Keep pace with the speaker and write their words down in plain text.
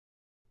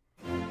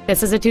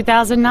This is a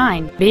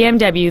 2009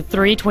 BMW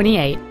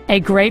 328,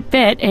 a great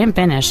fit and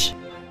finish.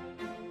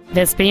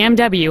 This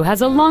BMW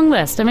has a long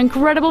list of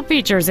incredible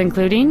features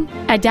including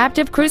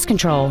adaptive cruise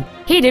control,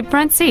 heated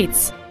front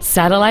seats,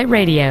 satellite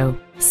radio,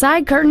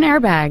 side curtain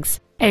airbags,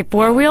 a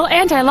four-wheel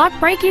anti-lock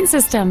braking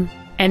system,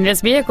 and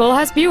this vehicle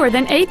has fewer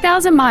than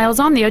 8,000 miles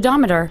on the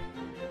odometer.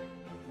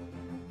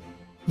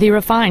 The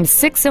refined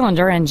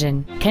six-cylinder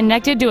engine,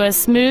 connected to a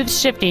smooth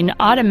shifting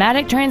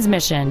automatic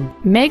transmission,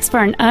 makes for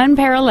an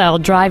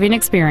unparalleled driving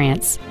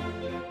experience.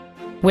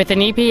 With an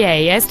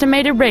EPA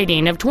estimated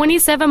rating of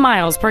 27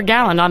 miles per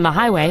gallon on the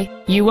highway,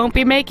 you won't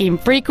be making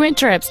frequent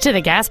trips to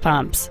the gas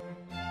pumps.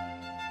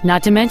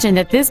 Not to mention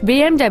that this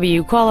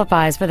BMW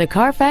qualifies for the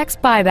Carfax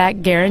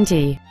buyback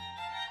guarantee.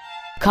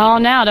 Call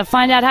now to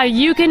find out how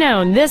you can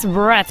own this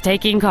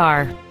breathtaking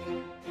car.